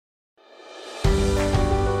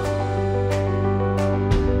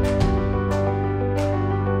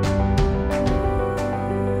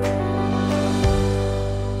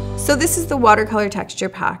So this is the watercolor texture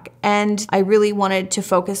pack, and I really wanted to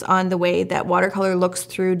focus on the way that watercolor looks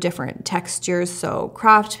through different textures, so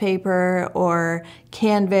craft paper or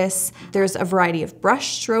canvas. There's a variety of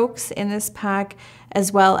brush strokes in this pack,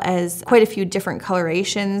 as well as quite a few different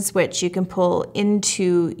colorations which you can pull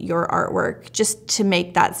into your artwork just to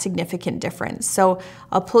make that significant difference. So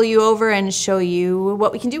I'll pull you over and show you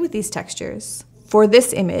what we can do with these textures. For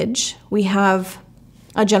this image, we have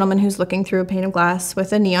a gentleman who's looking through a pane of glass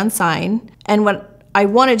with a neon sign. And what I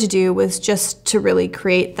wanted to do was just to really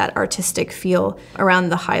create that artistic feel around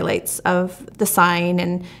the highlights of the sign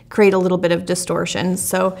and create a little bit of distortion.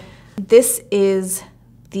 So this is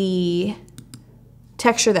the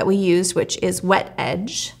texture that we used, which is wet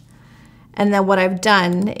edge. And then what I've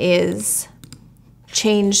done is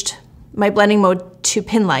changed my blending mode to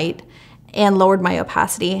pin light and lowered my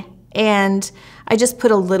opacity. And I just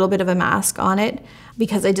put a little bit of a mask on it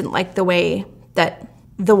because I didn't like the way that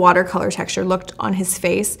the watercolor texture looked on his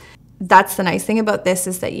face. That's the nice thing about this,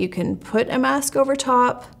 is that you can put a mask over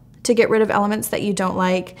top to get rid of elements that you don't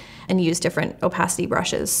like and use different opacity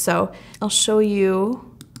brushes. So I'll show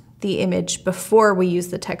you the image before we use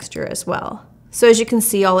the texture as well. So as you can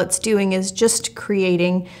see, all it's doing is just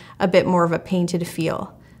creating a bit more of a painted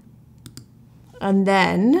feel. And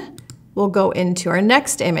then we'll go into our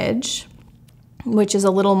next image, which is a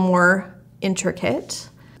little more intricate.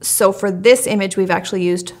 So for this image, we've actually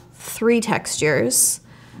used 3 textures.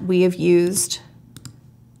 We have used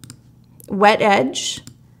wet edge,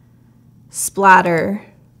 splatter,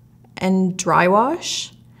 and dry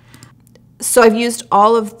wash. So I've used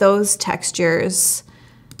all of those textures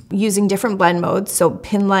using different blend modes, so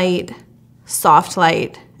pin light, soft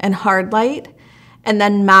light, and hard light, and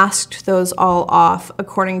then masked those all off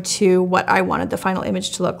according to what I wanted the final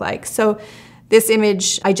image to look like. So this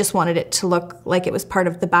image, I just wanted it to look like it was part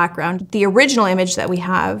of the background. The original image that we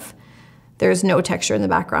have, there's no texture in the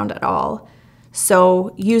background at all.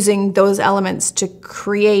 So using those elements to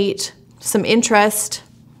create some interest,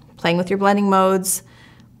 playing with your blending modes,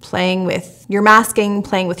 playing with your masking,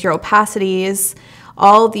 playing with your opacities,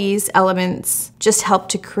 all these elements just help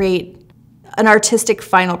to create an artistic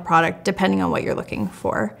final product depending on what you're looking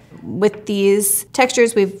for. With these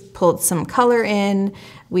textures, we've pulled some color in,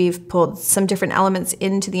 we've pulled some different elements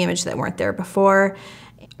into the image that weren't there before.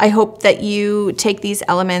 I hope that you take these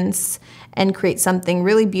elements and create something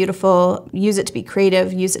really beautiful, use it to be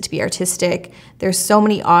creative, use it to be artistic. There's so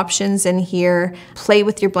many options in here. Play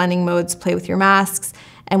with your blending modes, play with your masks,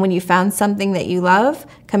 and when you found something that you love,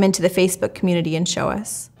 come into the Facebook community and show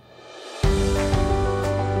us.